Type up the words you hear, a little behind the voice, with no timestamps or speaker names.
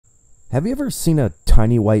Have you ever seen a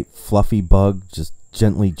tiny white fluffy bug just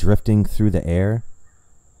gently drifting through the air?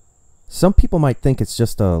 Some people might think it's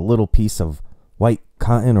just a little piece of white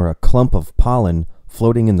cotton or a clump of pollen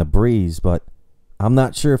floating in the breeze, but I'm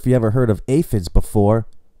not sure if you ever heard of aphids before,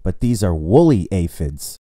 but these are woolly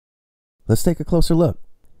aphids. Let's take a closer look.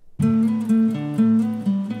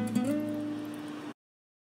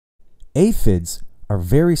 Aphids are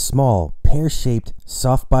very small, pear-shaped,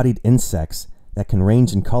 soft-bodied insects that can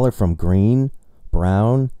range in color from green,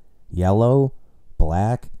 brown, yellow,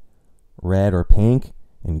 black, red or pink,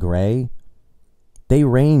 and gray. They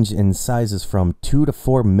range in sizes from 2 to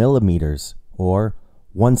 4 millimeters, or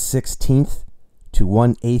 1/16 to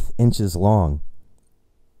 1/8 inches long.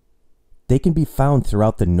 They can be found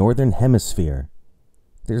throughout the northern hemisphere.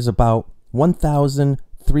 There's about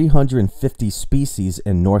 1,350 species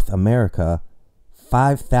in North America,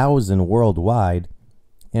 5,000 worldwide,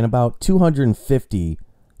 and about 250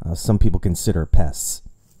 some people consider pests.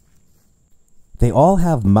 They all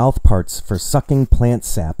have mouth parts for sucking plant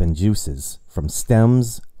sap and juices from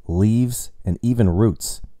stems, leaves, and even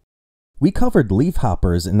roots. We covered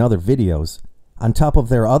leafhoppers in other videos. On top of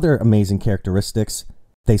their other amazing characteristics,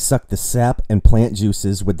 they suck the sap and plant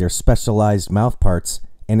juices with their specialized mouth parts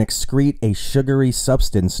and excrete a sugary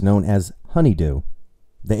substance known as honeydew.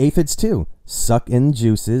 The aphids too suck in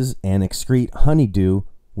juices and excrete honeydew,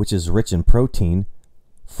 which is rich in protein,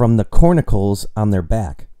 from the cornicles on their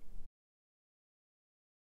back.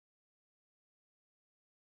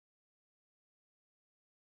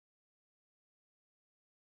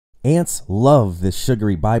 Ants love this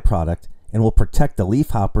sugary byproduct and will protect the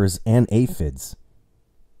leafhoppers and aphids.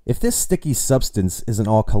 If this sticky substance isn't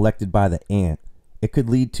all collected by the ant, it could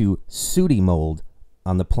lead to sooty mold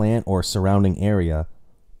on the plant or surrounding area,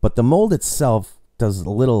 but the mold itself does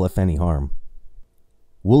little if any harm.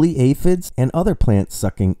 Woolly aphids and other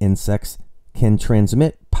plant-sucking insects can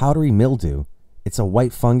transmit powdery mildew. It's a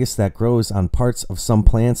white fungus that grows on parts of some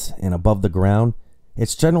plants and above the ground.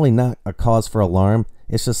 It's generally not a cause for alarm,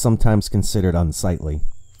 it's just sometimes considered unsightly.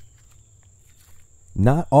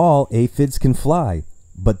 Not all aphids can fly,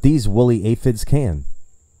 but these woolly aphids can.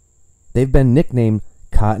 They've been nicknamed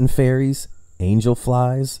cotton fairies, angel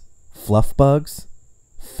flies, fluff bugs,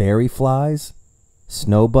 fairy flies,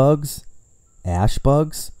 snow bugs, ash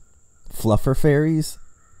bugs, fluffer fairies,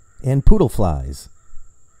 and poodle flies.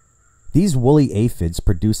 These woolly aphids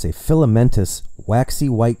produce a filamentous, waxy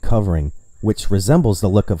white covering which resembles the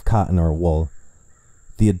look of cotton or wool.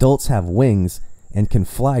 The adults have wings and can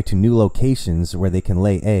fly to new locations where they can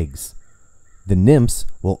lay eggs. The nymphs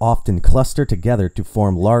will often cluster together to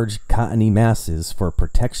form large cottony masses for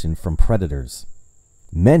protection from predators.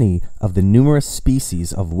 Many of the numerous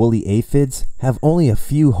species of woolly aphids have only a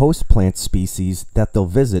few host plant species that they'll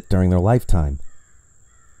visit during their lifetime.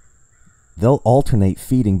 They'll alternate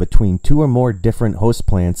feeding between 2 or more different host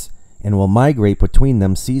plants and will migrate between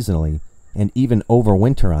them seasonally and even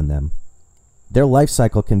overwinter on them. Their life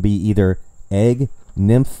cycle can be either egg,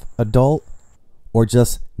 nymph, adult, or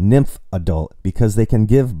just nymph adult because they can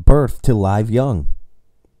give birth to live young.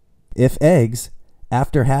 If eggs,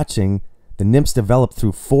 after hatching, the nymphs develop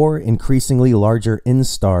through 4 increasingly larger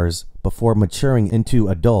instars before maturing into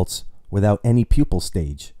adults without any pupal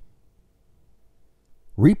stage.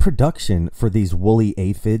 Reproduction for these woolly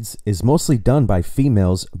aphids is mostly done by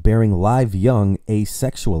females bearing live young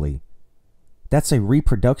asexually. That's a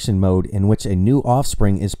reproduction mode in which a new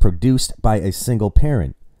offspring is produced by a single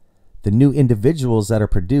parent. The new individuals that are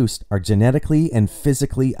produced are genetically and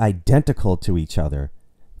physically identical to each other.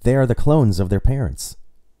 They are the clones of their parents.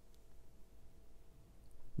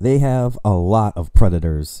 They have a lot of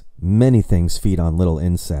predators. Many things feed on little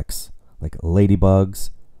insects, like ladybugs,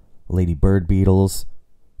 ladybird beetles,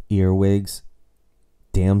 earwigs,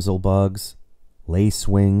 damsel bugs,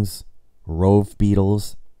 lacewings, rove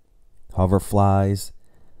beetles, hoverflies,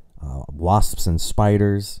 wasps and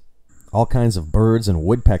spiders. All kinds of birds and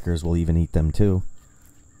woodpeckers will even eat them too.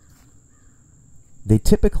 They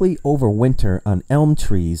typically overwinter on elm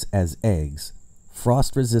trees as eggs,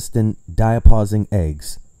 frost-resistant diapausing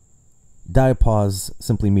eggs. Diapause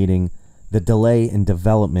simply meaning the delay in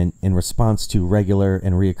development in response to regular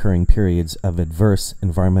and reoccurring periods of adverse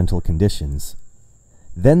environmental conditions.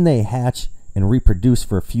 Then they hatch and reproduce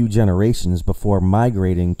for a few generations before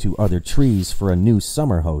migrating to other trees for a new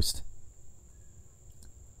summer host.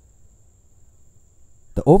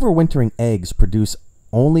 The overwintering eggs produce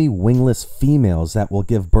only wingless females that will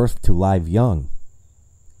give birth to live young.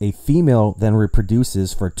 A female then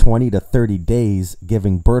reproduces for 20 to 30 days,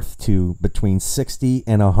 giving birth to between 60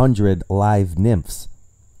 and 100 live nymphs.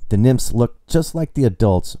 The nymphs look just like the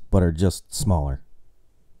adults, but are just smaller.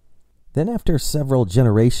 Then after several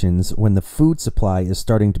generations, when the food supply is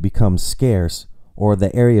starting to become scarce or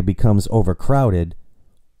the area becomes overcrowded,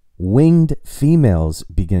 winged females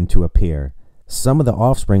begin to appear. Some of the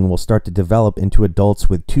offspring will start to develop into adults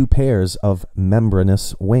with 2 pairs of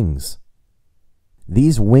membranous wings.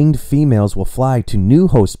 These winged females will fly to new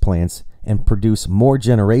host plants and produce more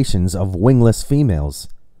generations of wingless females.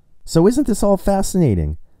 So isn't this all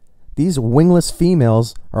fascinating? These wingless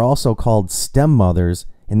females are also called stem mothers,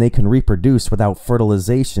 and they can reproduce without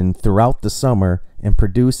fertilization throughout the summer and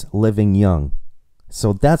produce living young.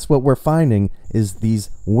 So that's what we're finding, is these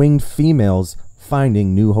winged females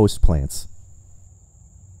finding new host plants.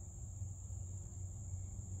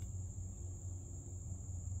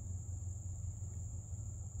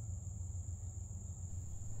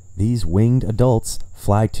 These winged adults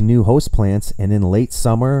fly to new host plants, and in late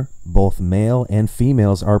summer, both male and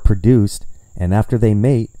females are produced, and after they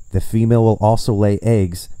mate, the female will also lay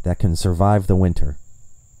eggs that can survive the winter.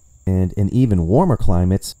 And in even warmer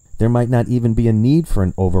climates, there might not even be a need for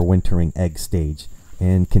an overwintering egg stage,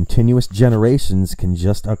 and continuous generations can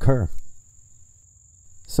just occur.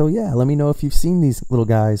 So yeah, let me know if you've seen these little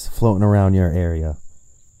guys floating around your area.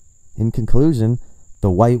 In conclusion, the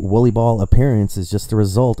white woolly ball appearance is just the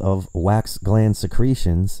result of wax gland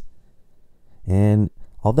secretions, and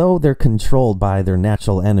although they're controlled by their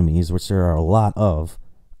natural enemies, which there are a lot of,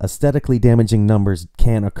 aesthetically damaging numbers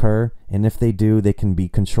can occur, and if they do, they can be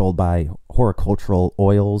controlled by horticultural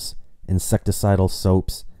oils, insecticidal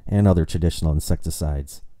soaps, and other traditional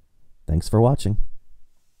insecticides. Thanks for watching.